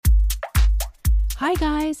Hi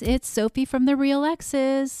guys, it's Sophie from The Real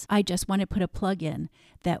Exes. I just want to put a plug in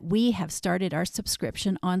that we have started our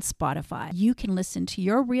subscription on Spotify. You can listen to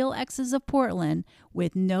your Real Exes of Portland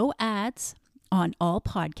with no ads on all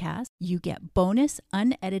podcasts. You get bonus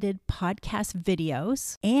unedited podcast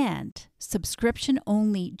videos and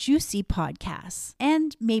subscription-only juicy podcasts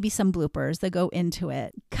and maybe some bloopers that go into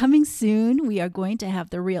it. Coming soon, we are going to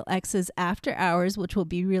have The Real Exes After Hours, which will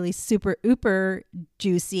be really super uber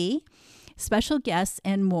juicy, special guests,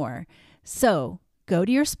 and more. So go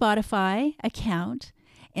to your Spotify account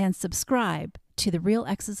and subscribe to the Real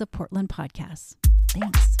Exes of Portland podcast.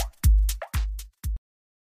 Thanks.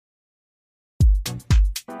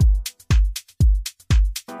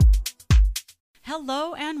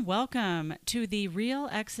 Hello and welcome to the Real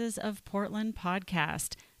Exes of Portland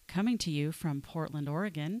podcast, coming to you from Portland,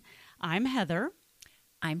 Oregon. I'm Heather.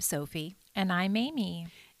 I'm Sophie. And I'm Amy.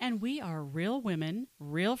 And we are real women,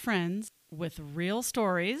 real friends with real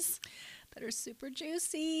stories. That are super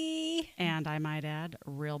juicy. And I might add,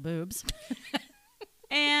 real boobs.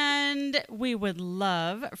 And we would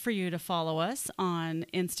love for you to follow us on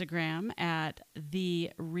Instagram at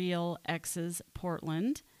The Real Exes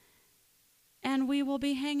Portland. And we will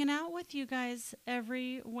be hanging out with you guys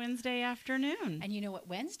every Wednesday afternoon. And you know what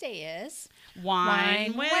Wednesday is?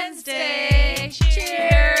 Wine Wednesday.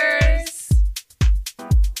 Cheers.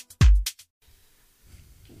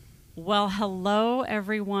 Well, hello,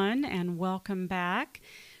 everyone, and welcome back.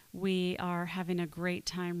 We are having a great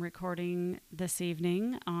time recording this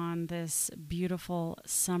evening on this beautiful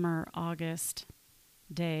summer August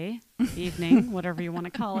day, evening, whatever you want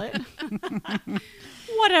to call it.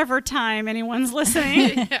 Whatever time anyone's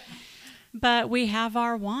listening. But we have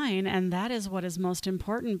our wine, and that is what is most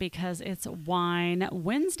important because it's Wine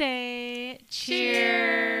Wednesday.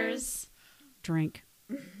 Cheers. Drink.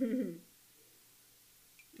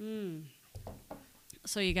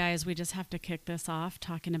 So you guys, we just have to kick this off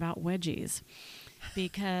talking about wedgies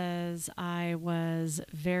because I was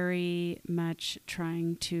very much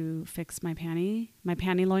trying to fix my panty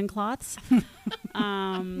loincloths.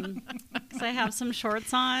 Because I have some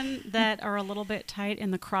shorts on that are a little bit tight in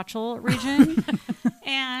the crotchal region.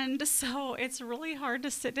 And so it's really hard to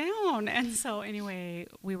sit down. And so anyway,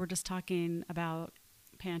 we were just talking about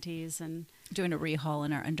panties and doing a rehaul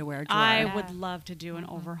in our underwear drawer. I would love to do an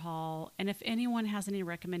overhaul. And if anyone has any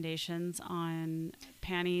recommendations on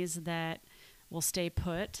panties that will stay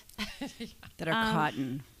put. That are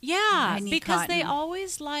cotton. Yeah, because cotton. they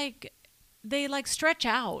always they stretch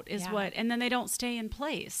out and then they don't stay in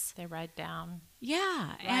place. They ride down.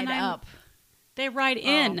 Yeah. Ride up. They ride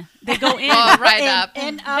in. They go in. Oh, ride up.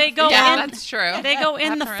 And up. They go yeah, in. that's true. They go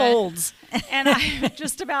in the Right. folds. And I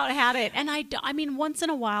just about had it. And I mean, once in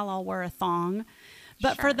a while I'll wear a thong.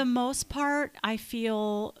 But for the most part, I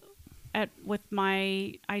feel I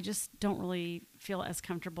just don't really feel as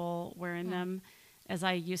comfortable wearing them as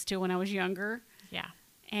I used to when I was younger. Yeah.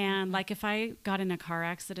 And like if I got in a car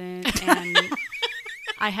accident and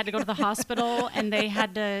I had to go to the hospital and they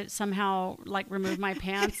had to somehow remove my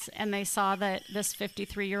pants and they saw that this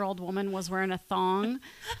 53-year-old woman was wearing a thong,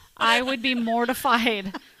 I would be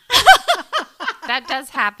mortified. That does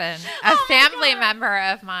happen. A family member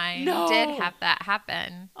of mine did have that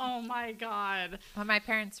happen. Oh my God. When my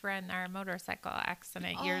parents were in their motorcycle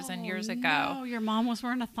accident years and years ago. No, your mom was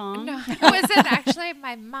wearing a thong? No, it wasn't actually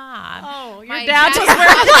my mom. Oh, your My dad was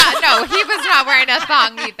wearing No, he was not wearing a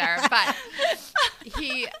thong either, but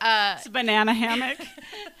he it's a banana hammock.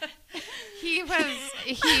 He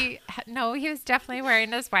was definitely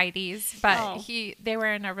wearing his whiteys, but they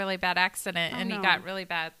were in a really bad accident and he got really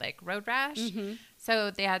bad road rash. Mm-hmm.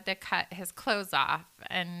 So they had to cut his clothes off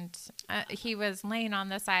and he was laying on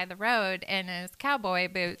the side of the road in his cowboy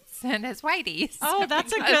boots and his whiteys. Oh,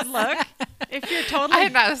 that's a good look. If you're totally... I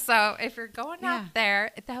know. So if you're going out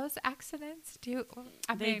there, those accidents do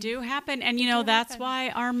happen. And that's why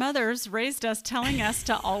our mothers raised us telling us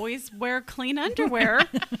to always wear clean underwear.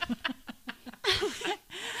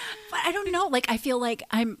 But I don't know. I feel like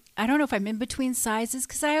I don't know if I'm in between sizes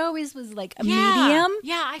because I always was a medium.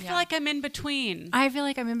 Yeah, I feel like I'm in between. I feel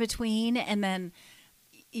like I'm in between. And then,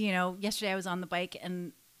 yesterday I was on the bike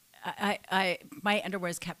and my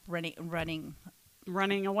underwears kept running away.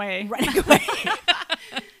 Running away.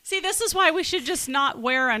 See, this is why we should just not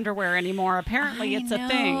wear underwear anymore. Apparently, it's a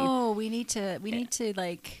thing. Oh, we need to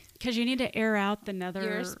because you need to air out the nether.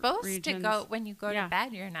 You're supposed regions. to go when you go to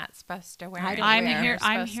bed. You're not supposed to wear. I'm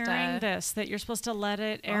hearing this that you're supposed to let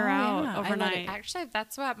it air out overnight. Actually,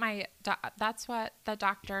 that's what the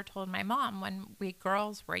doctor told my mom when we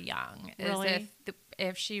girls were young. Really? Is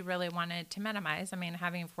if she really wanted to minimize. I mean,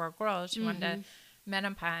 having 4 girls, she wanted to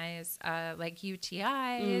menopause, like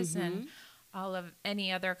UTIs and all of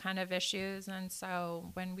any other kind of issues. And so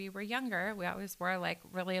when we were younger, we always wore like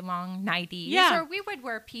really long nighties. Yeah. Or we would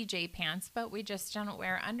wear PJ pants, but we just didn't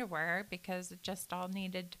wear underwear because it just all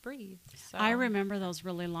needed to breathe. So. I remember those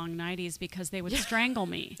really long nighties because they would strangle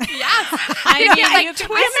me. Yes. I mean, like you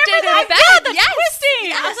twisted I in bed. yeah, the Yes. twisting.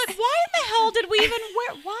 Yes. I was like, why in the hell did we even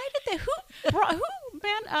wear? Why did they?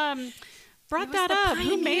 Brought that up?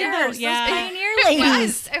 Who made those? Yeah, pioneer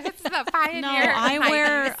ladies. It was the pioneer. no,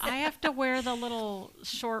 I have to wear the little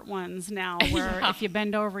short ones now, where if you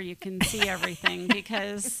bend over, you can see everything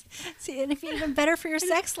because. See, and if you're even better for your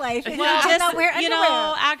sex life, if Well, you just not wear underwear. You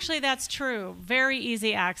know, actually, that's true. Very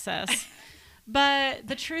easy access. But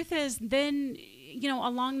the truth is, then, you know,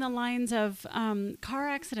 along the lines of car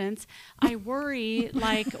accidents, I worry,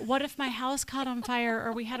 like, what if my house caught on fire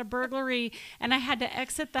or we had a burglary and I had to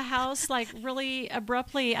exit the house, like, really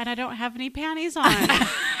abruptly and I don't have any panties on?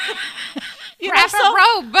 Grab a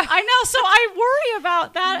robe. I know, so I worry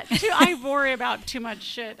about that, too. I worry about too much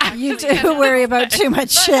shit. You do worry about too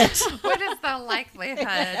much shit. What is the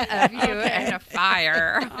likelihood of you in a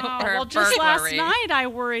fire or well, a just last burglary? night I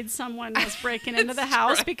worried someone was breaking into the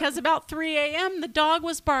house because about 3 a.m. the dog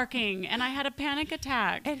was barking and I had a panic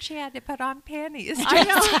attack. And she had to put on panties. I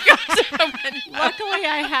know. Luckily,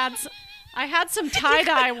 I had some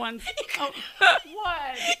tie-dye ones. Oh,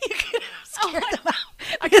 what? You could have scared them out.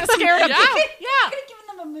 I got scared of them. You Yeah. could have given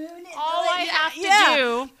them a moon. All I have to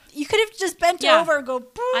do. You could have just bent Yeah. over and go,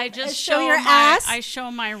 boop, I just and show your my, ass. I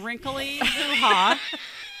show my wrinkly hoo-ha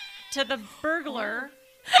to the burglar,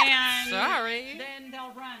 and Sorry. then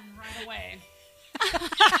they'll run right away.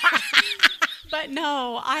 But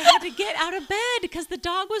no, I had to get out of bed because the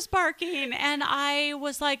dog was barking, and I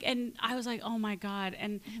was like, oh my God,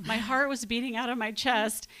 and my heart was beating out of my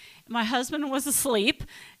chest. My husband was asleep,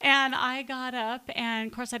 and I got up, and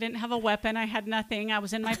of course I didn't have a weapon. I had nothing. I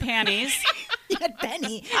was in my panties. You had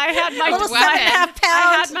Benny. I had my little weapon. 7.5 pound.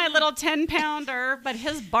 I had my little 10-pounder, but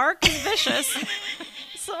his bark is vicious.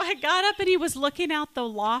 So I got up and he was looking out the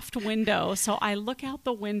loft window. So I look out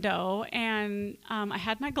the window and I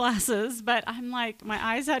had my glasses, but I'm like, my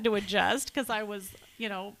eyes had to adjust because I was, you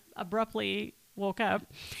know, abruptly woke up.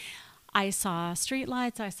 I saw street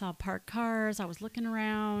lights. I saw parked cars. I was looking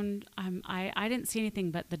around. I didn't see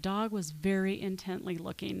anything, but the dog was very intently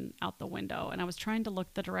looking out the window. And I was trying to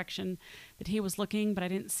look the direction that he was looking, but I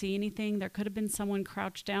didn't see anything. There could have been someone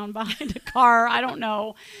crouched down behind a car. I don't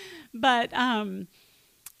know. But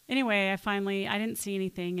anyway, I didn't see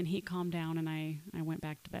anything, and he calmed down, and I went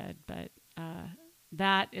back to bed. But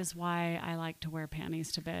that is why I like to wear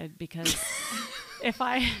panties to bed, because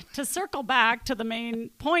to circle back to the main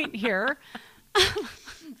point here,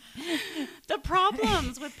 the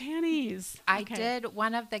problems with panties. I did,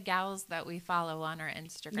 one of the gals that we follow on our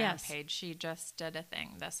Instagram page, she just did a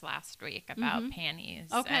thing this last week about panties.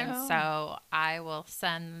 Okay. And so I will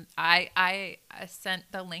send, I sent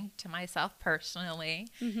the link to myself personally,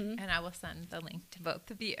 and I will send the link to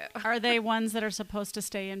both of you. Are they ones that are supposed to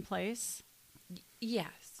stay in place? Yes.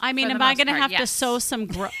 I mean, for the am I most going to part, have to yes. sew some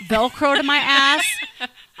Velcro to my ass?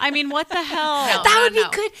 I mean, what the hell? No. That would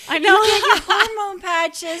be good. I know. You get your hormone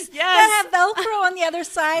patches that have Velcro on the other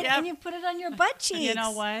side, Yep. and you put it on your butt cheeks. You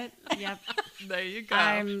know what? Yep. There you go.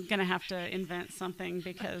 I'm going to have to invent something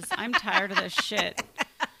because I'm tired of this shit.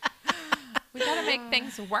 We got to make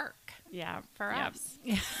things work Yeah. for Yep. us.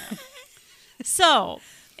 Yeah. So,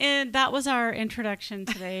 and that was our introduction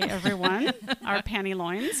today, everyone. Our panty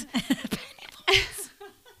loins.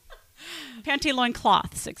 Panty loin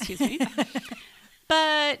cloths, excuse me.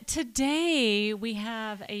 But today we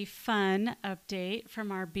have a fun update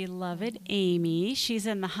from our beloved Amy. She's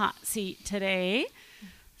in the hot seat today.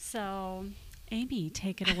 So, Amy,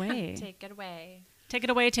 take it away. Take it away.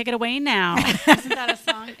 Take it away now. Isn't that a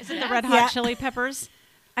song? Is it the Red Hot Chili Peppers?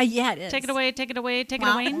 Yeah, it is. Take it away, take it away, take it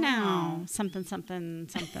Wow. away now. Something, something,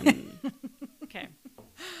 something. Okay.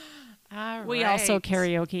 All We right. also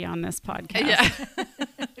karaoke on this podcast. Yeah.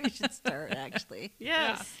 We should start, actually.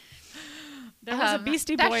 Yes. There was a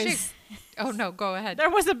Beastie Boys. Oh, no, go ahead. There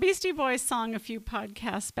was a Beastie Boys song a few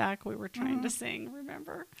podcasts back we were trying to sing,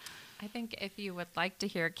 remember? I think if you would like to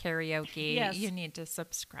hear karaoke, Yes. you need to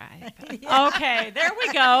subscribe. Okay, there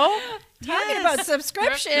we go. Talking about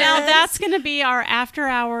subscriptions. Now that's going to be our after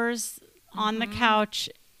hours on the couch,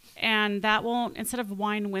 and that won't, instead of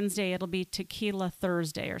Wine Wednesday, it'll be Tequila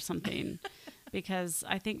Thursday or something, because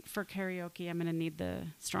I think for karaoke I'm going to need the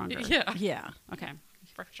stronger. Yeah. Okay,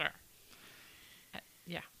 For sure.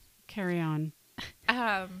 Yeah. carry on.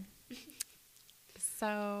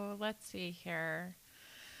 So let's see here.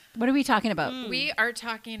 What are we talking about? We are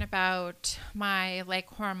talking about my like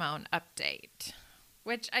hormone update,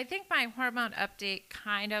 which I think my hormone update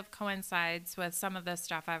kind of coincides with some of the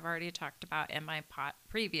stuff I've already talked about in my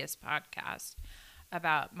previous podcast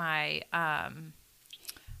about my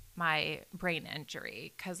my brain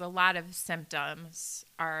injury, because a lot of symptoms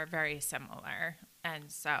are very similar,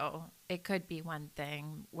 and so it could be one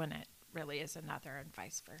thing when it really is another, and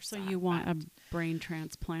vice versa. So you want a brain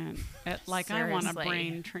transplant? I want a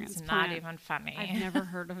brain transplant. It's not even funny. I've never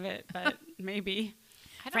heard of it, but maybe.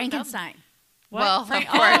 Frankenstein. What? Well, of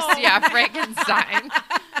course, yeah, Frankenstein.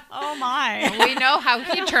 Oh my! We know how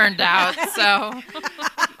he turned out, so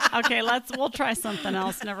okay, we'll try something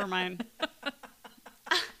else. Never mind.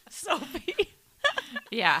 Sophie.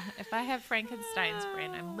 Yeah, if I have Frankenstein's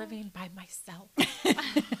brain, I'm living by myself.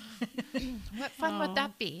 What fun would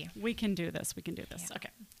that be? We can do this. Yeah. Okay.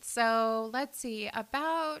 So let's see.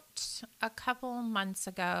 About a couple months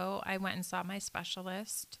ago, I went and saw my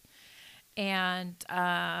specialist. And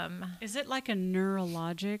is it like a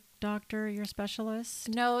neurologic doctor, your specialist?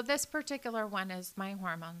 No, this particular one is my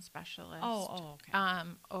hormone specialist. Oh, okay.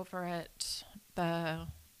 Over at the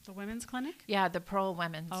women's clinic? Yeah, the Pearl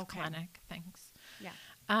Women's Clinic. Thanks. Yeah.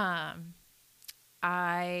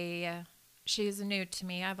 She's new to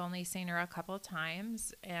me. I've only seen her a couple of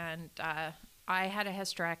times, and I had a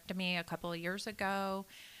hysterectomy a couple of years ago.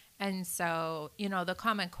 And so, the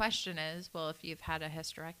common question is, well, if you've had a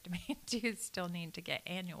hysterectomy, do you still need to get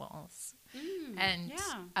annuals? And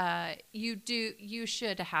you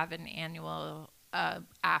should have an annual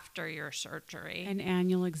after your surgery. An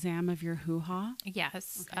annual exam of your hoo-ha?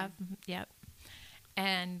 Yes. Okay. Yep.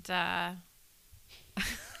 And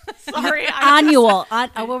sorry, Annual.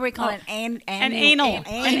 What were we calling it? An anal.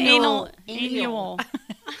 An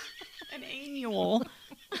annual.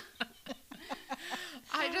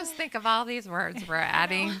 I just think of all these words we're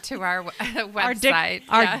adding to our website.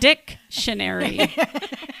 Our dictionary.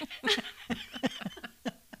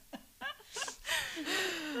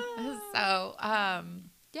 So,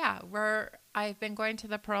 I've been going to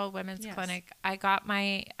the Pearl Women's Clinic. I got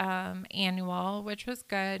my annual, which was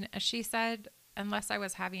good. She said, unless I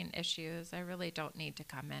was having issues, I really don't need to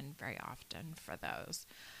come in very often for those.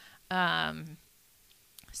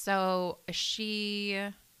 So she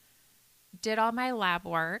did all my lab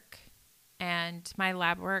work, and my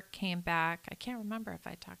lab work came back. I can't remember if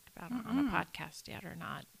I talked about it on a podcast yet or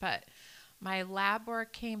not, but my lab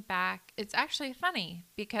work came back. It's actually funny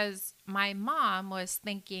because my mom was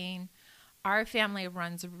thinking our family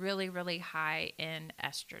runs really, really high in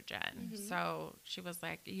estrogen. So she was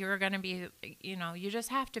like, you're going to be, you just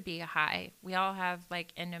have to be high. We all have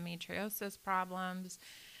like endometriosis problems.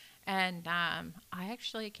 And I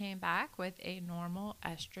actually came back with a normal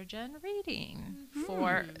estrogen reading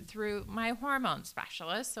through my hormone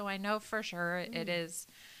specialist. So I know for sure it is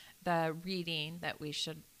the reading that we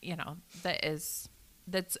should,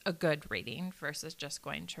 that's a good reading versus just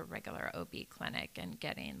going to a regular OB clinic and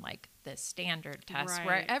getting like the standard test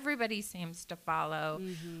where everybody seems to follow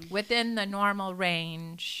within the normal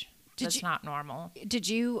range. That's not normal. Did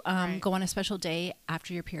you go on a special day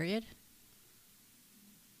after your period?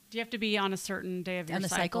 Do you have to be on a certain day of your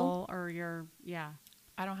cycle or your,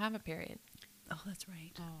 I don't have a period. Oh, that's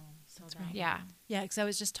right. Oh, so that's right. Yeah. Yeah, because I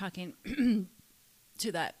was just talking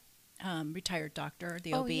to that retired doctor,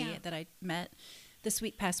 the OB that I met this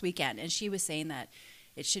past weekend, and she was saying that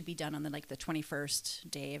it should be done on the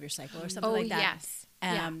 21st day of your cycle or something like that. Yes.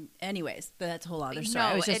 Anyways, but that's a whole other story.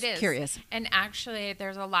 I was just curious. And actually,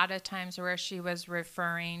 there's a lot of times where she was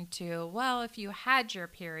referring to, well, if you had your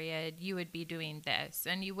period, you would be doing this,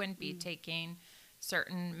 and you wouldn't be taking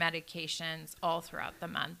certain medications all throughout the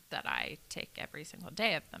month that I take every single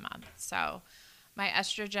day of the month. So my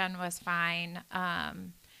estrogen was fine.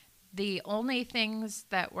 The only things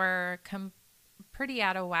that were pretty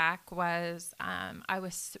out of whack was I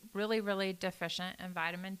was really, really deficient in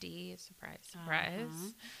vitamin D. Surprise,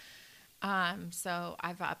 surprise. So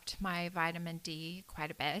I've upped my vitamin D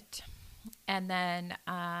quite a bit. And then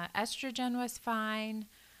estrogen was fine.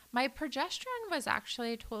 My progesterone was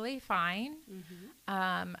actually totally fine,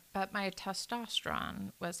 but my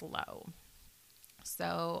testosterone was low.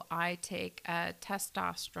 So I take a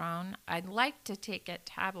testosterone. I'd like to take it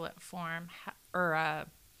tablet form or a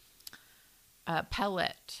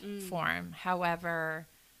pellet form. However,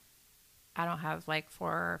 I don't have like $400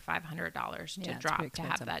 or $500 to drop to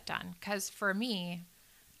have that done. Because for me,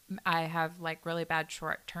 I have like really bad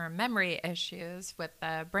short-term memory issues with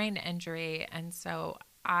the brain injury. And so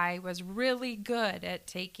I was really good at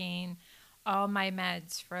taking all my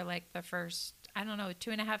meds for like the first,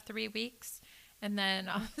 2.5, 3 weeks. And then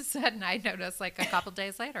all of a sudden I noticed like a couple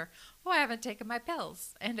days later, I haven't taken my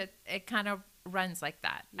pills. And it kind of runs like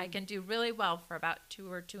that. I can do really well for about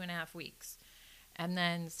 2 or 2.5 weeks. And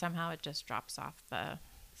then somehow it just drops off the...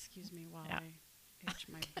 Excuse me while I itch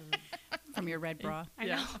my boob. From your red bra. I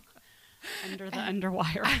know. Under the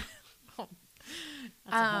underwire. That's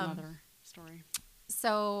a whole other story.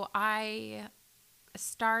 So I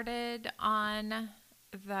started on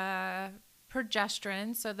the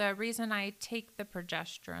progesterone. So the reason I take the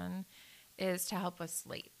progesterone is to help with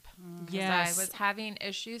sleep. Yes. I was having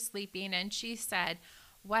issues sleeping, and she said,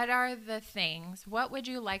 what are the things, what would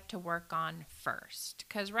you like to work on first?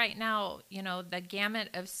 Because right now, the gamut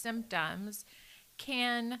of symptoms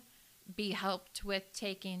can be helped with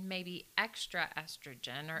taking maybe extra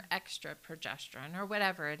estrogen or extra progesterone or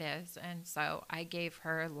whatever it is. And so I gave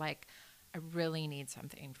her I really need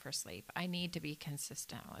something for sleep. I need to be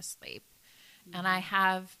consistent with sleep. Mm-hmm. And I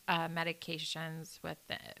have medications with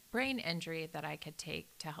the brain injury that I could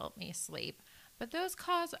take to help me sleep. But those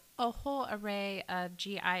cause a whole array of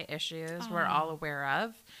GI issues we're all aware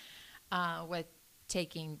of with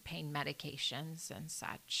taking pain medications and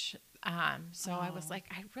such. So I was like,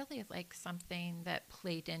 I really like something that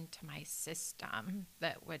played into my system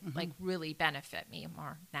that would really benefit me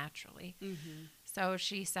more naturally. Mm-hmm. So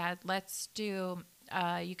she said, let's do,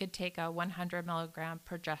 you could take a 100 milligram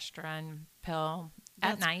progesterone pill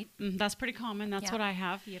at night. That's pretty common. That's what I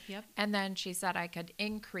have. Yep. And then she said I could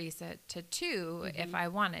increase it to 2 if I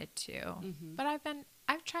wanted to. Mm-hmm. But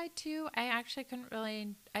I've tried 2. I actually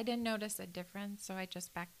I didn't notice a difference. So I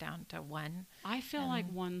just backed down to 1. I feel like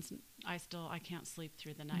I can't sleep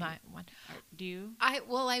through the night. Not 1. Do you? I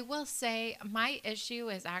will say my issue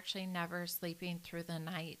is actually never sleeping through the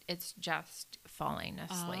night. It's just falling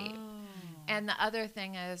asleep. Oh. And the other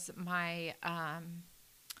thing is my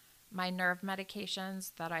nerve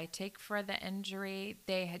medications that I take for the injury,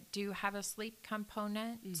 they do have a sleep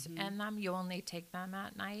component in them. You only take them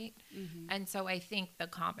at night. Mm-hmm. And so I think the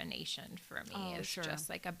combination for me is just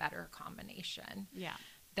like a better combination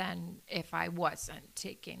than if I wasn't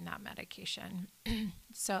taking that medication.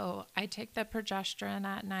 So I take the progesterone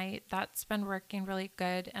at night. That's been working really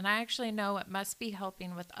good. And I actually know it must be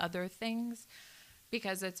helping with other things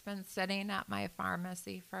because it's been sitting at my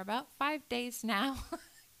pharmacy for about 5 days now.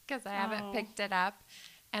 Because I haven't picked it up,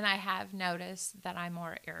 and I have noticed that I'm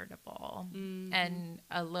more irritable and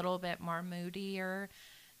a little bit more moodier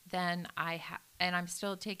than I have, and I'm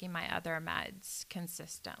still taking my other meds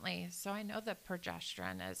consistently. So I know the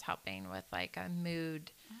progesterone is helping with like a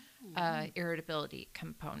mood irritability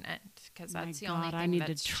component because that's the only thing I need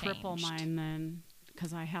that's to triple changed. mine then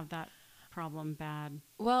because I have that problem bad.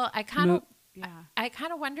 Well, I kind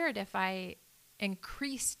of wondered if I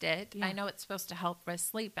increased it. I know it's supposed to help with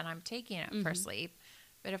sleep, and I'm taking it for sleep.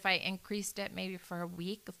 But if I increased it maybe for a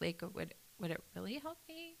week, like would it really help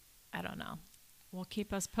me? I don't know. Well,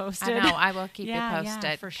 keep us posted. I know. I will keep you posted.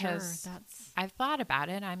 Yeah, for sure. I've thought about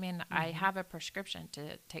it. I mean, I have a prescription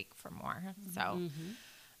to take for more. So,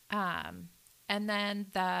 and then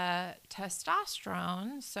the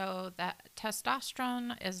testosterone. So that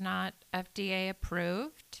testosterone is not FDA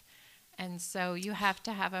approved. And so you have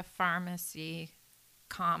to have a pharmacy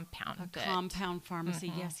compound. A compound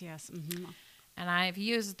pharmacy, yes. Mm-hmm. And I've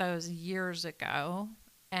used those years ago.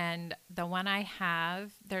 And the one I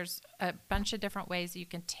have, there's a bunch of different ways you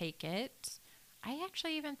can take it. I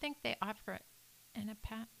actually even think they offer it in a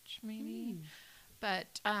patch, maybe.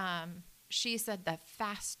 But she said the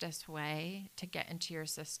fastest way to get into your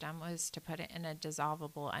system was to put it in a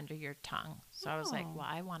dissolvable under your tongue. So I was like, well,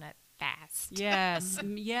 I want it fast. Yes,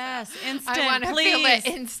 instant. I want to feel it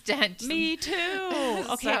instant. Me too.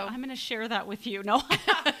 Okay, I'm going to share that with you. No,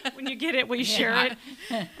 when you get it, will you share it?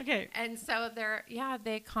 Okay. And so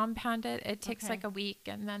they compound it. It takes like a week,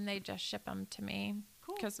 and then they just ship them to me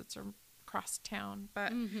because it's across town.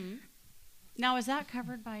 But now, is that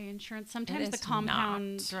covered by insurance? Sometimes the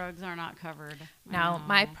compound drugs are not covered. No,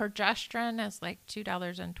 my progesterone is like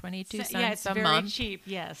 $2.22 it's a very month. cheap,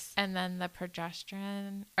 yes. And then the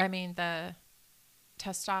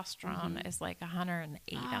testosterone is like $108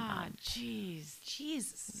 a month.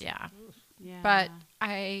 Jesus. Yeah. But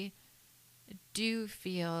I do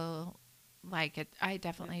feel like it. I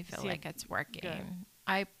definitely feel like it's working.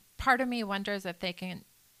 Part of me wonders if they can.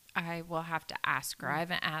 I will have to ask her. I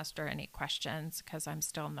haven't asked her any questions because I'm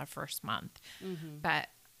still in the first month. But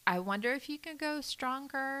I wonder if you can go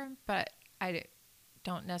stronger. But I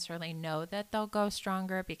don't necessarily know that they'll go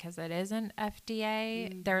stronger because it isn't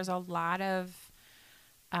FDA. There's a lot of,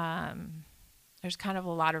 there's kind of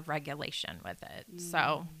a lot of regulation with it.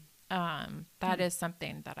 So that is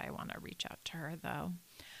something that I want to reach out to her though.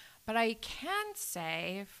 But I can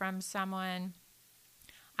say from someone,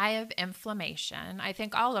 I have inflammation. I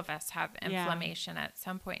think all of us have inflammation at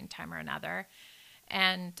some point in time or another.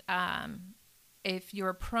 And if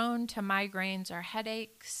you're prone to migraines or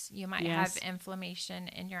headaches, you might have inflammation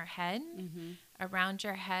in your head, around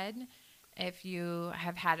your head. If you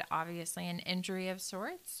have had, obviously, an injury of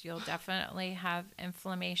sorts, you'll definitely have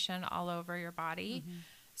inflammation all over your body.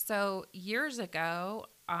 So years ago,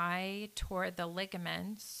 I tore the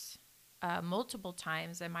ligaments multiple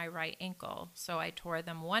times in my right ankle. So I tore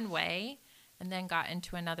them one way and then got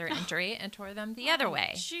into another injury and tore them the other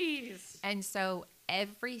way. Jeez. And so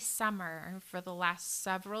every summer for the last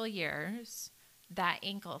several years, that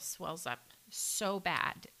ankle swells up so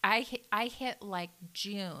bad. I hit like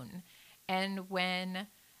June, and when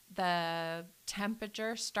the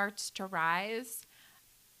temperature starts to rise,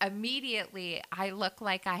 immediately I look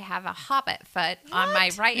like I have a hobbit foot on my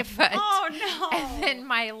right foot. Oh, no. And then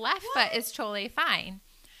my left foot is totally fine.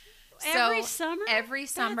 Every summer? Every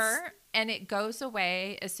summer, and it goes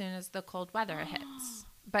away as soon as the cold weather hits.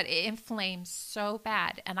 But it inflames so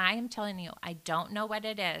bad. And I am telling you, I don't know what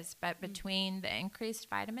it is, but between the increased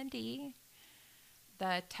vitamin D,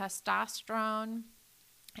 the testosterone,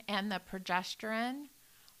 and the progesterone,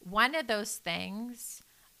 one of those things,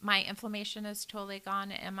 my inflammation is totally gone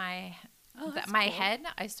in my head.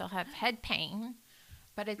 I still have head pain,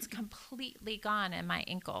 but it's completely gone in my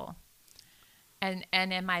ankle and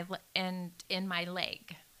in my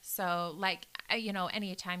leg. So, like,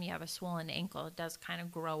 anytime you have a swollen ankle, it does kind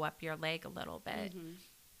of grow up your leg a little bit.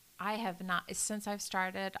 I have not, since I've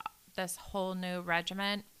started this whole new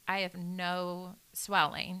regimen, I have no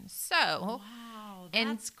swelling. So, wow,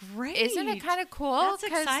 that's great. Isn't it kind of cool? That's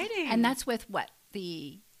exciting. And that's with what?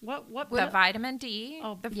 The vitamin D,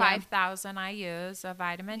 5,000 I use of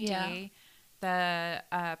vitamin D, the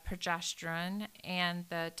progesterone, and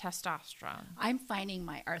the testosterone. I'm finding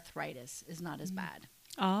my arthritis is not as bad.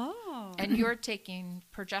 Oh. And you're taking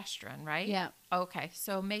progesterone, right? Yeah. Okay.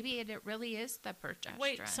 So maybe it really is the progesterone.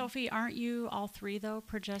 Wait, Sophie, aren't you all three, though?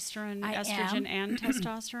 Progesterone, I estrogen, am. And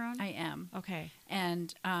testosterone? I am. Okay.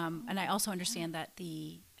 And I also understand that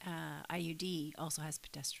the IUD also has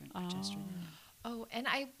progesterone. Oh, and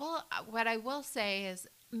what I will say is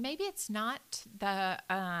maybe it's not the,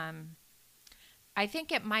 I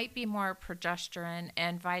think it might be more progesterone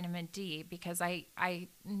and vitamin D, because I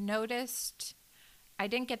noticed I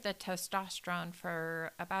didn't get the testosterone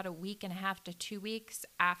for about a week and a half to 2 weeks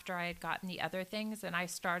after I had gotten the other things, and I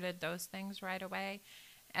started those things right away,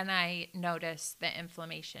 and I noticed the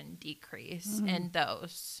inflammation decrease in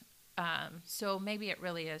those. So maybe it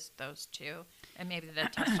really is those two, and maybe the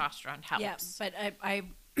testosterone helps. Yeah, but I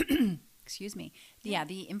excuse me. Yeah,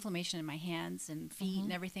 the inflammation in my hands and feet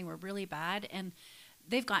and everything were really bad, and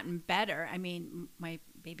they've gotten better. I mean, my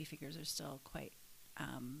baby fingers are still quite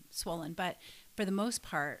swollen, but for the most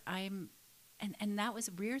part, and that was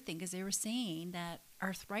a weird thing, because they were saying that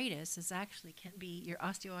arthritis your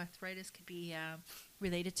osteoarthritis could be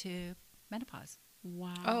related to menopause.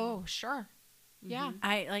 Wow. Oh, sure. Yeah.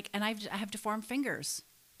 I have deformed fingers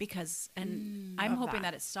because, and I'm hoping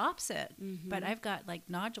that it stops it, but I've got like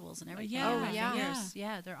nodules and everything. Yeah. on my yeah. fingers.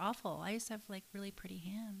 Yeah, they're awful. I used to have like really pretty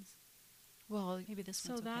hands. Well, Maybe this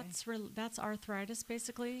So one's okay. that's arthritis,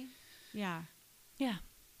 basically? Yeah. Yeah.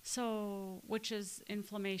 So, which is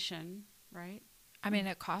inflammation, right? I mean,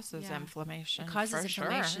 it causes Yeah. inflammation. It causes for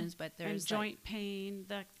inflammations, but And there's joint pain.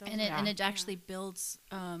 and it actually builds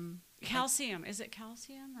Calcium. Is it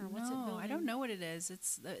calcium or what's it no, building? I don't know what it is.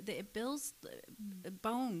 It's it builds the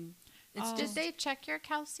bone. It's Did they check your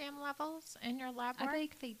calcium levels in your lab work? I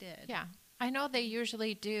think they did. Yeah. I know they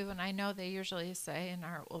usually do, and I know they usually say in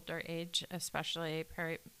our older age, especially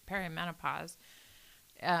perimenopause,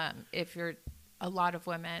 if a lot of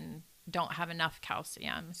women don't have enough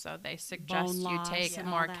calcium, so they suggest you take and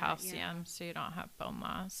more all that, calcium so you don't have bone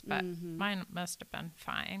loss. But mine must have been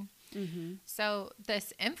fine. So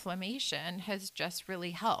this inflammation has just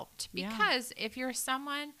really helped, because if you're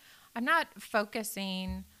someone, I'm not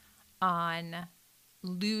focusing on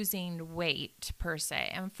losing weight per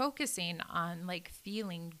se. I'm focusing on like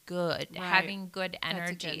feeling good, having good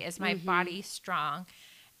energy. Is my body strong?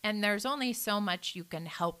 And there's only so much you can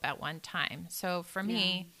help at one time. So for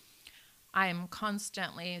me, I'm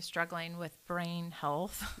constantly struggling with brain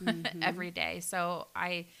health every day. So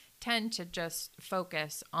I tend to just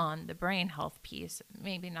focus on the brain health piece,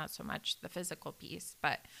 maybe not so much the physical piece.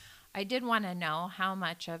 But I did want to know how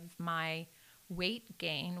much of my weight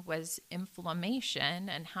gain was inflammation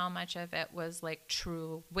and how much of it was like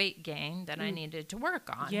true weight gain that I needed to work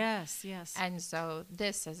on. Yes, yes. And so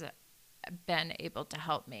this is been able to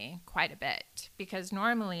help me quite a bit, because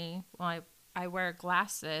normally I wear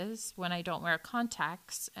glasses when I don't wear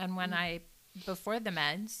contacts, and when before the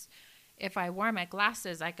meds, if I wore my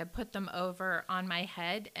glasses, I could put them over on my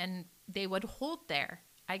head and they would hold there.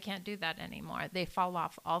 I can't do that anymore. They fall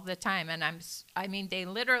off all the time. And they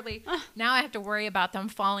literally, now I have to worry about them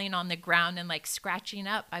falling on the ground and like scratching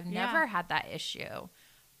up. I've never had that issue.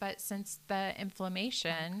 But since the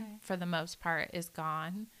inflammation for the most part is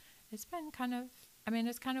gone, it's been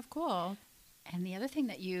it's kind of cool. And the other thing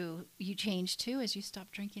that you changed too is you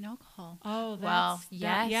stopped drinking alcohol. Oh,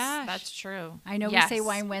 that's true. I know we say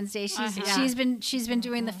Wine Wednesday. She's been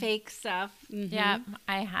doing the fake stuff. Mm-hmm. Yeah,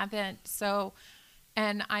 I haven't. So,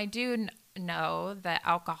 and I do know that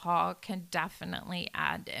alcohol can definitely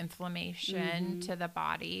add inflammation to the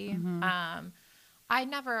body. Mm-hmm. I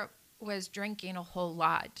never was drinking a whole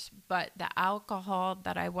lot, but the alcohol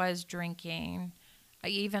that I was drinking,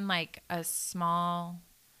 even like a small,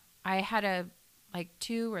 I had like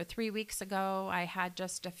 2 or 3 weeks ago, I had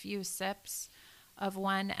just a few sips of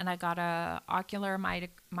one, and I got a ocular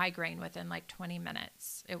migraine within like 20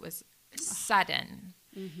 minutes. It was sudden.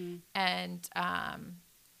 Mm-hmm. And I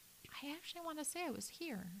actually want to say I was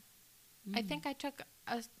here. Mm. I think I took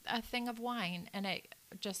a thing of wine, and I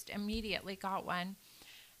just immediately got one.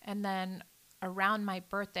 And then around my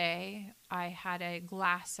birthday, I had a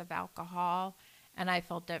glass of alcohol, and I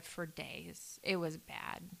felt it for days. It was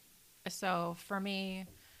bad. So for me,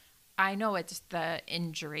 I know it's the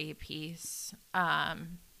injury piece.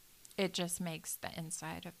 It just makes the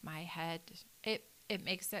inside of my head, it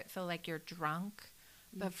makes it feel like you're drunk,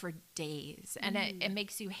 but for days. And it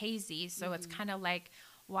makes you hazy. So it's kind of like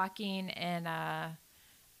walking in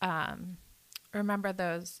remember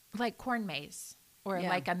those, like corn maze, or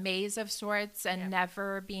like a maze of sorts, and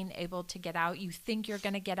never being able to get out. You think you're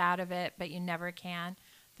going to get out of it, but you never can.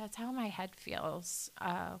 That's how my head feels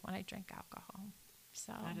when I drink alcohol.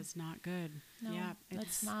 So that is not good. No,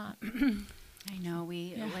 it's not. I know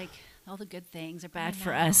like all the good things are bad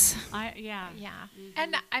for us. Mm-hmm.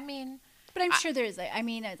 And but I'm sure there's.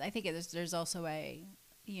 I think there's also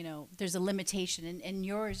there's a limitation in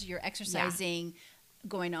yours. You're exercising,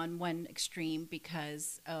 going on one extreme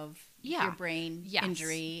because of your brain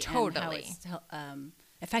injury, totally, and how it's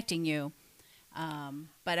affecting you.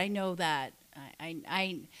 But I know that.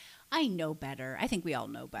 I know better. I think we all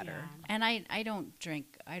know better. And I don't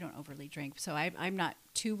drink. I don't overly drink. So I'm not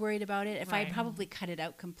too worried about it. If I probably cut it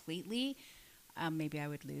out completely, maybe I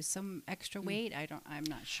would lose some extra weight. I'm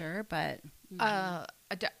not sure, but.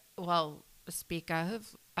 Well, speak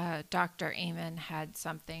of, Dr. Amen had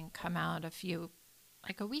something come out a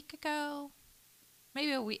week ago,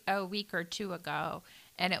 maybe a week or two ago,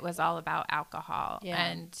 and it was all about alcohol. Yeah.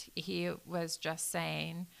 And he was just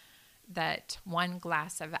saying that 1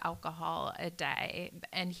 glass of alcohol a day,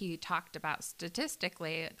 and he talked about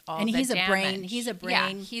statistically all the damage. He's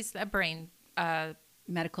a brain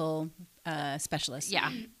medical specialist.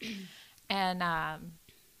 Yeah. And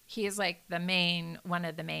he's like one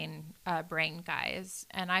of the main brain guys,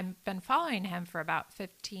 and I've been following him for about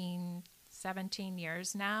 15, 17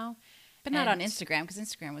 years now. But not on Instagram, because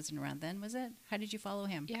Instagram wasn't around then, was it? How did you follow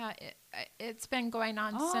him? Yeah, it's been going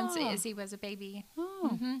on since Izzy was a baby. Oh.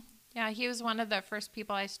 Mm-hmm. Yeah, he was one of the first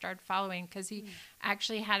people I started following, because he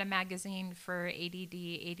actually had a magazine for ADD,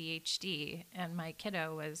 ADHD, and my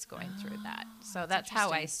kiddo was going through that. So that's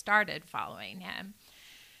how I started following him.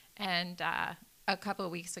 And a couple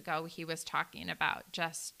of weeks ago, he was talking about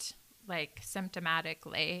just like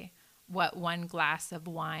symptomatically what 1 glass of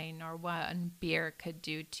wine or 1 beer could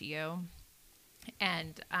do to you.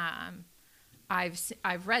 And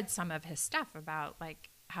I've read some of his stuff about like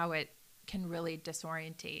how it can really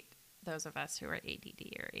disorientate those of us who are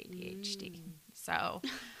ADD or ADHD. So,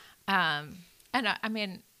 and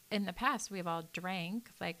in the past we've all drank,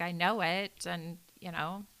 like I know it, and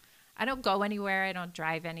I don't go anywhere, I don't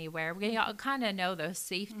drive anywhere. We all kind of know those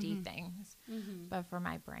safety things, but for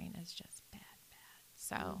my brain it's just bad.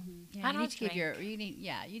 So I don't you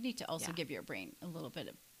need to also give your brain a little bit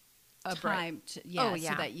of time so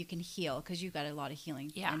that you can heal, because you've got a lot of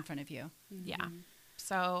healing in front of you. Yeah.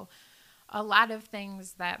 So a lot of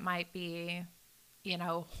things that might be,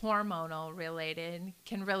 hormonal related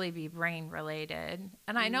can really be brain related.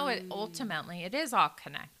 And I know it is all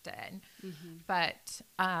connected, but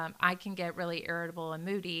I can get really irritable and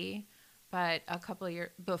moody. But a couple of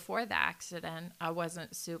years before the accident, I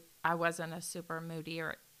wasn't a super moody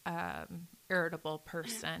or irritable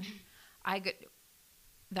person.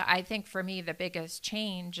 I think for me the biggest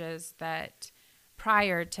change is that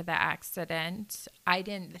prior to the accident, I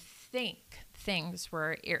didn't think things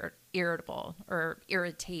were irritable or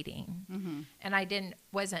irritating. Mm-hmm. And I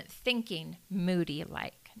wasn't thinking moody.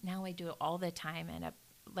 Like now I do it all the time. And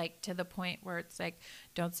like to the point where it's like,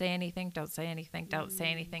 don't say anything, don't say anything, don't say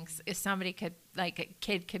anything. If somebody could, like a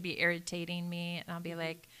kid could be irritating me, and I'll be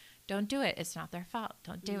like, don't do it. It's not their fault.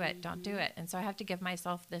 Don't do it. Don't do it. And so I have to give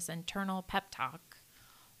myself this internal pep talk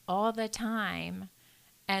all the time.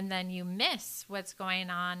 And then you miss what's going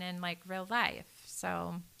on in like real life.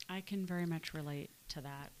 So I can very much relate to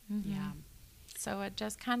that. Mm-hmm. Yeah. So it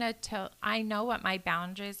just kind of I know what my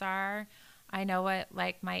boundaries are. I know what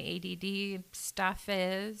like my ADD stuff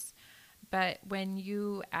is. But when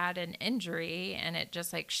you add an injury and it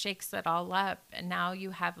just like shakes it all up, and now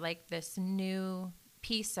you have like this new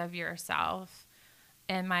piece of yourself.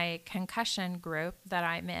 In my concussion group that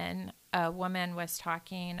I'm in, a woman was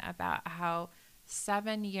talking about how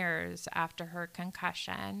 7 years after her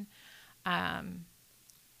concussion,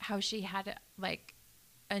 how she had like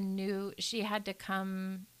she had to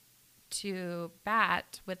come to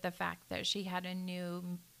bat with the fact that she had a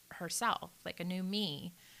new herself, like a new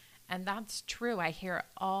me. And that's true. I hear it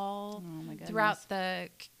all throughout the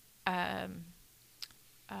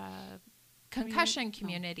concussion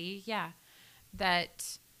community. Yeah.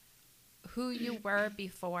 That who you were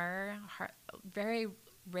before very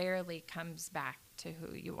rarely comes back to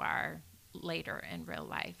who you are later in real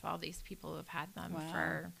life. All these people who've had them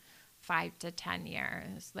for 5 to 10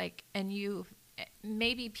 years, like, and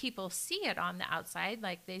maybe people see it on the outside,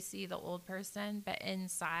 like they see the old person, but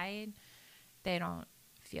inside they don't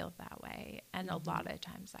feel that way. And a lot of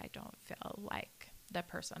times I don't feel like the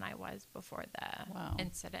person I was before the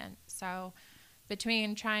incident. So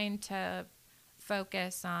between trying to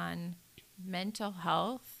focus on mental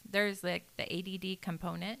health, there's like the ADD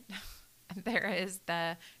component. There is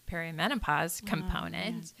the perimenopause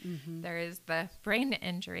component. There is the brain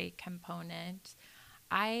injury component.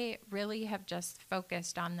 I really have just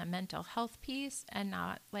focused on the mental health piece and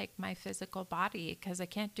not like my physical body, because I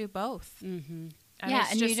can't do both. And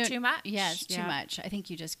it's just too much. Yeah, it's too much. I think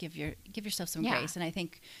you just give yourself some grace. And I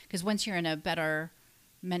think because once you're in a better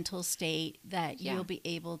mental state, that you'll be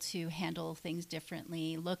able to handle things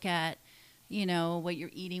differently, look at what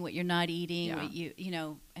you're eating, what you're not eating, what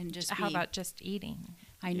and just how about just eating?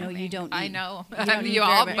 I know you don't eat. I know. You you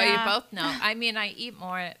both know. I mean, I eat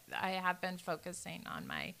more. I have been focusing on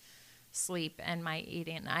my sleep and my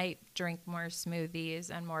eating. I drink more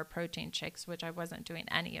smoothies and more protein shakes, which I wasn't doing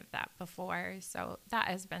any of that before. So that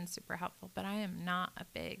has been super helpful, but I'm not a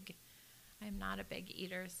big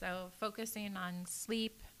eater. So focusing on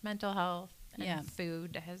sleep, mental health, and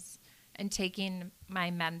food and taking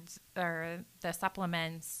my meds or the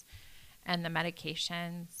supplements and the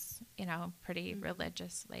medications, pretty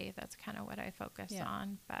religiously. That's kind of what I focus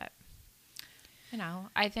on. But,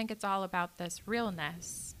 I think it's all about this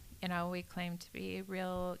realness. We claim to be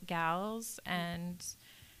real gals, and,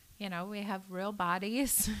 we have real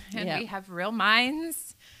bodies and we have real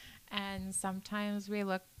minds. And sometimes we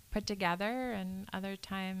look put together and other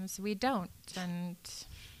times we don't. And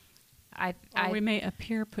we may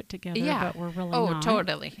appear put together, but we're really not. Oh,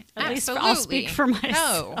 totally. At least I'll speak for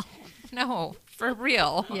myself. No, for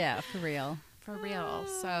real. Yeah, for real. For real.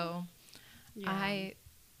 So I'm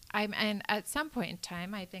and at some point in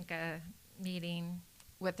time, I think a meeting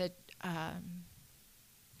with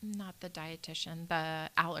not the dietitian, the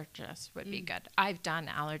allergist would be good. I've done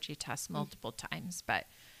allergy tests multiple times, but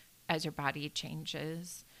as your body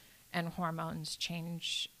changes and hormones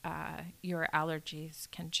change, your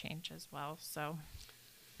allergies can change as well. So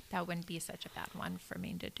that wouldn't be such a bad one for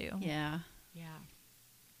me to do. Yeah. Yeah.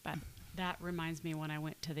 But that reminds me, when I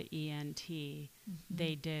went to the ENT,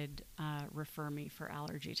 they did refer me for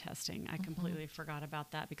allergy testing. I completely forgot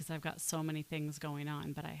about that because I've got so many things going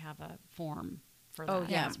on, but I have a form for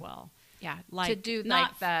that as well. Yeah, like to do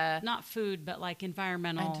not food, but like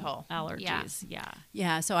environmental allergies.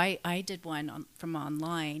 Yeah. So I did one from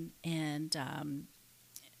online, and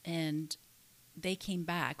they came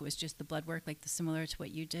back. It was just the blood work, like similar to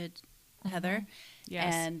what you did, Heather.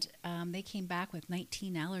 Yes. And they came back with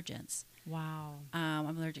 19 allergens. Wow.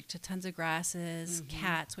 I'm allergic to tons of grasses,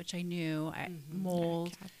 cats, which I knew,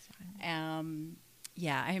 mold. I'm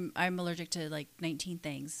allergic to like 19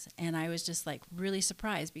 things, and I was just like really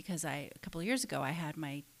surprised because a couple of years ago I had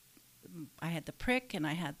the prick, and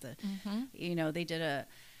I had the they did a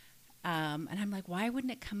and I'm like, why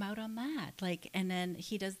wouldn't it come out on that? Like, and then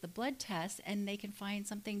he does the blood test and they can find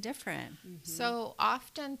something different. So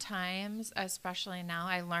oftentimes, especially now,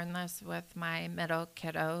 I learned this with my middle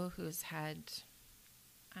kiddo who's had,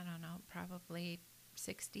 I don't know, probably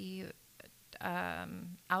 60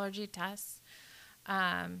 allergy tests.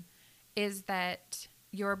 is that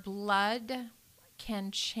your blood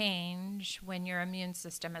can change when your immune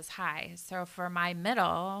system is high. So for my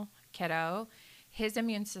middle kiddo, his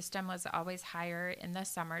immune system was always higher in the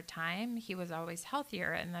summertime. He was always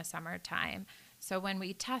healthier in the summertime. So when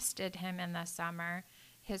we tested him in the summer,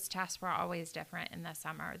 his tests were always different in the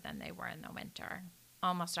summer than they were in the winter.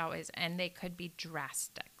 Almost always. And they could be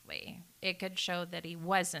drastically. It could show that he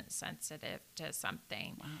wasn't sensitive to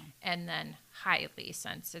something. Wow. And then highly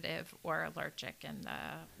sensitive or allergic in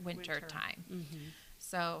the winter time. Mm-hmm.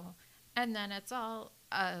 So, and then it's all,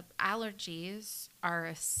 allergies are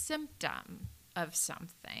a symptom of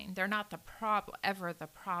something. They're not the ever the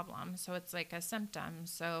problem. So it's like a symptom.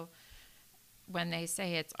 So when they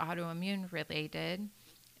say it's autoimmune related,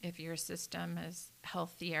 if your system is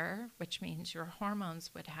healthier, which means your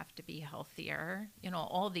hormones would have to be healthier,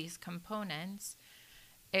 all these components,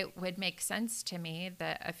 it would make sense to me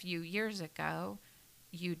that a few years ago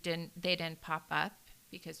they didn't pop up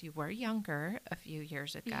because you were younger a few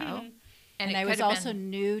years ago. Mm-hmm. And I was also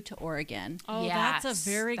new to Oregon. Oh, yes, that's a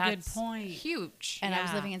very good point. Huge. And I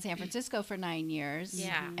was living in San Francisco for 9 years.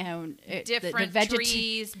 Yeah. And different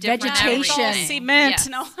trees, vegetation. everything. Cement. Yes.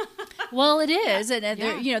 No. Well, it is. And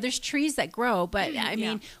Yeah. there's trees that grow. But, I mean,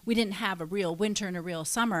 Yeah. we didn't have a real winter and a real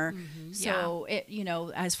summer. Mm-hmm. So,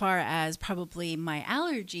 as far as probably my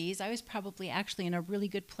allergies, I was probably actually in a really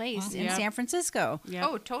good place in Yep. San Francisco. Yep.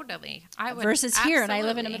 Oh, totally. I would Versus here, and I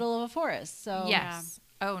live in the absolutely. middle of a forest. So Yes.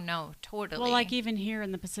 Oh, no, totally. Well, like even here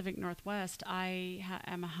in the Pacific Northwest, I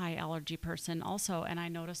am a high allergy person also. And I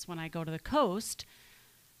notice when I go to the coast,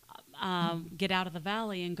 get out of the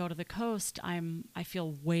valley and go to the coast, I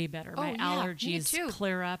feel way better. Oh, My yeah, me allergies too.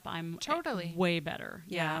 clear up. I'm Totally. way better.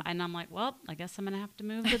 Yeah. And I'm like, well, I guess I'm going to have to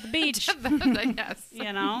move to the beach. Yes.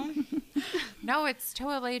 No, it's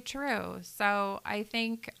totally true. So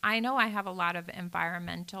I know I have a lot of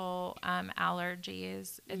environmental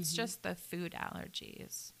allergies. It's just the food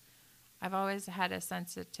allergies. I've always had a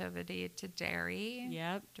sensitivity to dairy.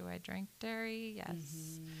 Yep. Do I drink dairy?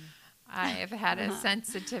 Yes. I've had a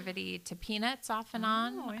sensitivity to peanuts off and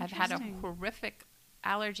on. Oh, I've had a interesting. horrific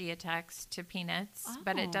allergy attacks to peanuts,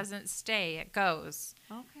 but Oh. it doesn't stay. It goes.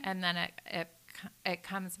 Okay. And then it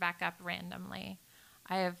comes back up randomly.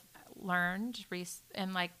 I have learned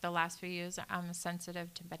in like the last few years, I'm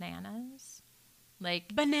sensitive to bananas.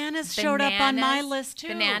 Like Bananas showed up on my list too.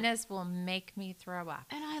 Bananas will make me throw up.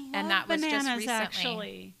 And I love And that was just bananas recently.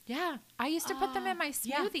 actually. Yeah, I used to put them in my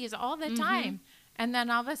yeah. smoothies all the time. And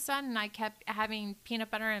then all of a sudden I kept having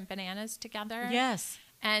peanut butter and bananas together. Yes.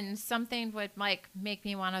 And something would like make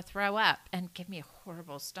me want to throw up and give me a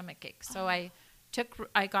horrible stomach ache. So I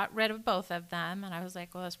got rid of both of them, and I was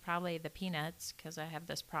like, well, it's probably the peanuts because I have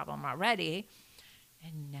this problem already.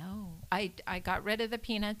 And no, I got rid of the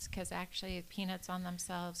peanuts because actually peanuts on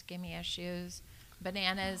themselves gave me issues.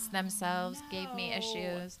 Bananas themselves gave me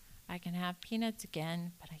issues. I can have peanuts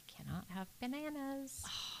again, but I cannot have bananas.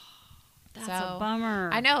 That's a bummer.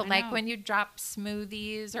 I know, when you drop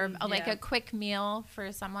smoothies or like Yeah. a quick meal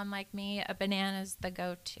for someone like me, a banana's the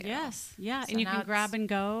go-to. Yes, yeah, So and you now can grab and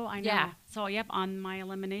go. I know. Yeah. So, yep, on my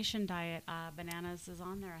elimination diet, bananas is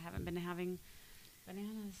on there. I haven't been having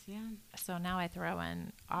bananas, yeah. So now I throw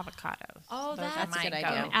in avocados. Oh, Those are that's a my good go.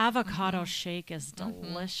 idea. An avocado shake is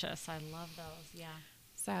delicious. I love those, yeah.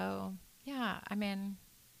 So, yeah, I mean,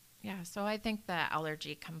 yeah, so I think the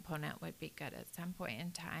allergy component would be good at some point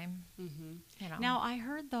in time. Mm-hmm. Now, I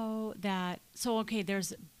heard, though, that,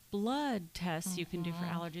 there's blood tests you can do for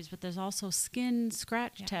allergies, but there's also skin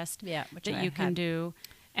scratch test which that I you can had. do.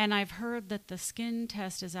 And I've heard that the skin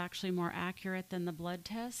test is actually more accurate than the blood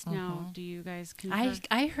test. Now, do you guys concur?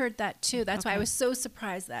 I heard that too. That's why I Okay. was so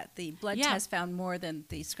surprised that the blood Yeah. test found more than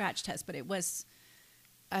the scratch test, but it was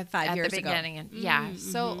 5 at years the ago. beginning. And, yeah,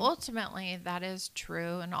 so ultimately that is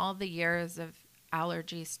true. And all the years of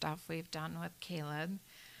allergy stuff we've done with Caleb,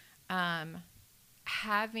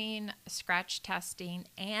 having scratch testing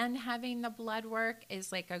and having the blood work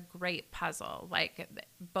is like a great puzzle. Like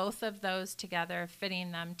both of those together,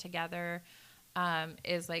 fitting them together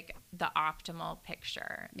is like the optimal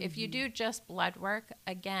picture. If you do just blood work,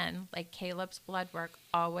 again, like Caleb's blood work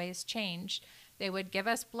always changed. They would give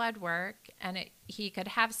us blood work and he could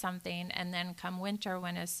have something, and then come winter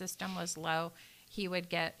when his system was low, he would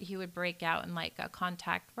break out in like a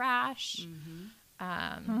contact rash.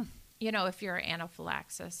 If you're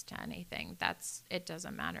anaphylaxis to anything, it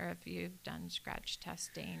doesn't matter if you've done scratch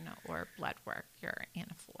testing or blood work, you're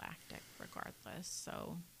anaphylactic regardless.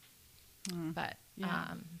 So, but,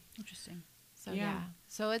 Interesting. so yeah.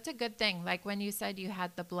 So it's a good thing. Like when you said you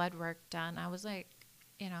had the blood work done, I was like,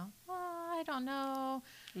 I I don't know.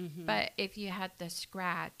 But if you had the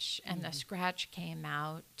scratch and the scratch came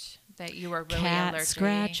out, that you were really cat allergic.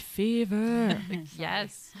 scratch fever.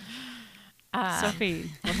 Yes.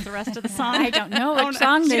 Sophie, what's the rest of the song? I don't know what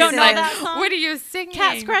song this You don't is. know that song? What are you singing?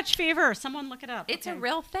 Cat scratch fever. Someone look it up. It's Okay. a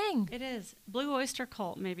real thing. It is. Blue Oyster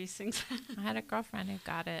Cult maybe sings. I had a girlfriend who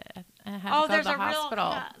got it and had Oh, to go there's to the a real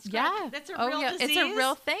hospital. cat scratch. Yeah. That's a oh, real yeah. It's a disease?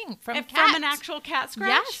 real thing from And cats. from an actual cat scratch?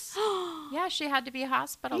 Yes. Yeah, she had to be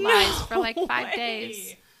hospitalized for like 5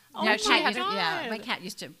 days. Oh Yeah, my she had God. Yeah, my cat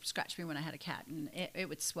used to scratch me when I had a cat, and it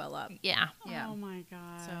would swell up. Yeah. Yeah. Oh my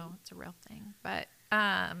God. So it's a real thing. But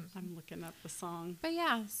I'm looking up the song. But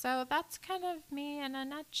yeah, so that's kind of me in a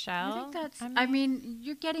nutshell. I think that's. I mean,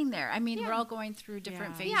 you're getting there. I mean, we're all going through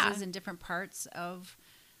different phases Yeah. and different parts of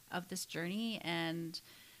this journey, and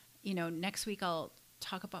next week I'll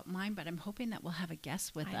talk about mine, but I'm hoping that we'll have a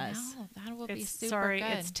guest with us. know, that will be It's, super sorry, good.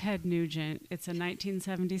 it's Ted Nugent. It's a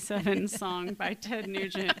 1977 song by Ted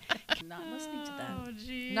Nugent. Not listening to that. Oh,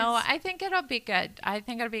 geez. No, I think it'll be good. I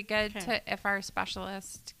think it'll be good Okay. if our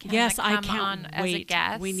specialist can Yes, I come can't on as wait. a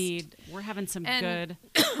guest. We're having some And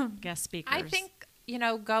good guest speakers. I think,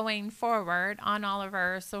 going forward on all of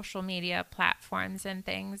our social media platforms and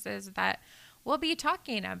things is that we'll be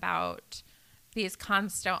talking about these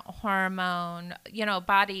constant hormone,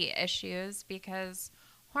 body issues, because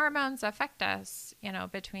hormones affect us,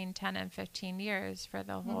 between 10 and 15 years for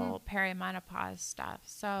the whole perimenopause stuff.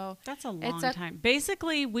 So that's a long time.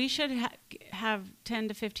 Basically, we should have 10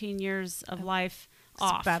 to 15 years of life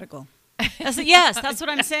off. Sabbatical. Yes, that's what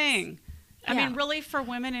I'm saying. I Yeah. mean, really, for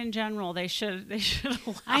women in general, they should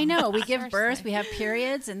allow. I know. We give birth, Seriously. we have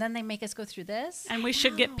periods, and then they make us go through this. And we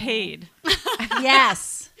should get paid.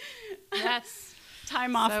 Yes. yes.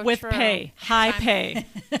 Time off So with true. pay. High pay.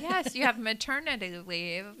 Yes, you have maternity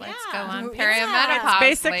leave. Let's go Yeah. on Yeah. perimenopause It's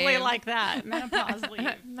basically leave. like that. Menopause leave.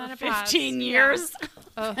 For Menopause, 15 yeah. years.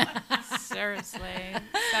 Oh, seriously.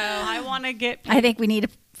 So I want to get I think we need a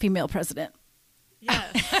female president.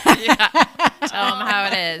 yes, yeah, tell them how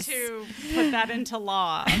it is. to put that into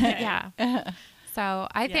law. Okay. Yeah. So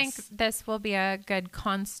I think Yes. this will be a good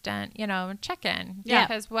constant, check-in. Yeah.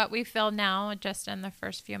 Because what we feel now, just in the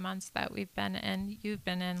first few months that we've been in, you've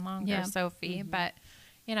been in longer, Yeah. Sophie, but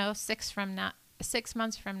 6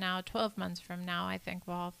 months from now, 12 months from now, I think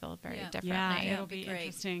we'll all feel very Yeah. differently. Yeah, it'll It'll be be great.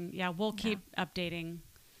 interesting. Yeah, we'll keep updating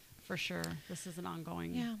for sure. This is an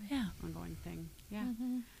ongoing thing. Yeah.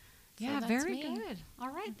 So Yeah, that's very me. good. All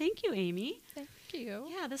right. Thank you, Amy. Thank you.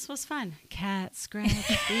 Yeah, this was fun. Cat scratch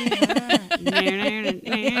fever.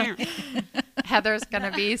 Heather's going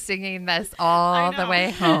to be singing this all the know. way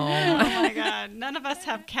Oh home. my God. None of us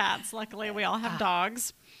have cats. Luckily, we all have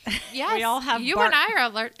dogs. Yes. We all have you bark- and I are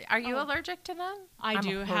allergic. Are you allergic to them? I I'm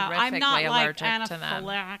do have. I'm not horrifically like allergic to them.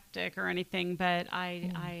 anaphylactic or anything, but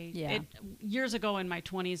Yeah. years ago in my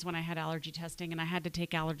 20s when I had allergy testing and I had to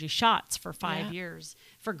take allergy shots for 5 Yeah. years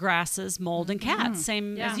for grasses, mold, and cats.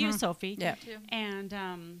 Same Yeah. as you, Sophie. Yeah. Too. And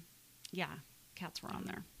cats were on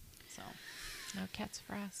there. So. No cats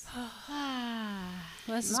for us.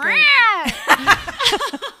 Well, this is great.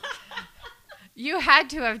 You had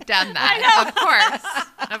to have done that.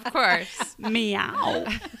 Of course. Meow.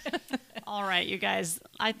 All right, you guys.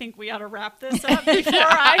 I think we ought to wrap this up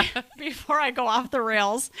before I go off the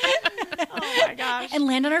rails. Oh my gosh. And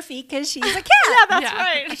land on her feet because she's a cat. That's Yeah.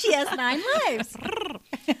 right. She has 9 lives.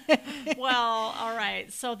 Well, all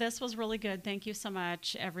right. So this was really good. Thank you so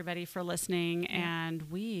much, everybody, for listening. And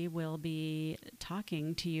we will be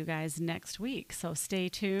talking to you guys next week. So stay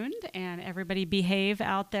tuned and everybody behave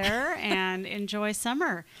out there and enjoy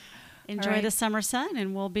summer. Enjoy right. the summer sun,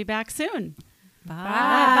 and we'll be back soon.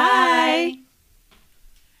 Bye.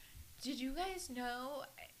 Did you guys know?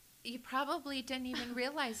 You probably didn't even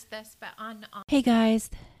realize this, but on Hey guys,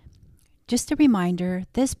 just a reminder,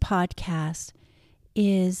 this podcast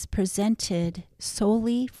is presented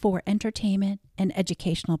solely for entertainment and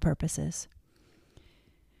educational purposes.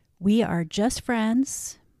 We are just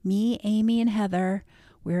friends, me, Amy, and Heather.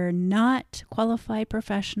 We're not qualified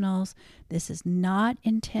professionals. This is not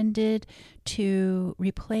intended to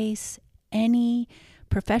replace any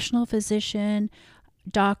professional physician,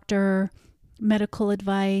 doctor, medical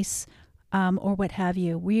advice, or what have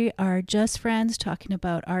you. We are just friends talking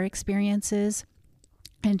about our experiences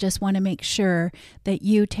and just want to make sure that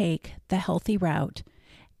you take the healthy route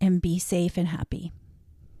and be safe and happy.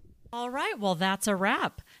 All right. Well, that's a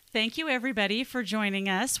wrap. Thank you, everybody, for joining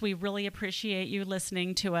us. We really appreciate you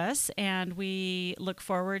listening to us, and we look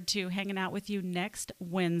forward to hanging out with you next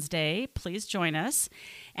Wednesday. Please join us.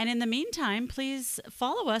 And in the meantime, please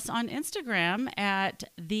follow us on Instagram at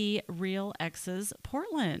The Real Exes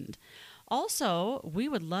Portland. Also, we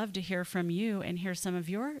would love to hear from you and hear some of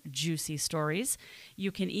your juicy stories. You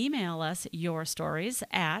can email us your stories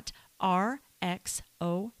at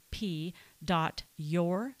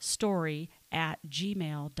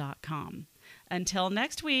rxop.yourstory@gmail.com. Until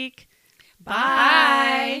next week,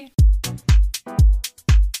 bye.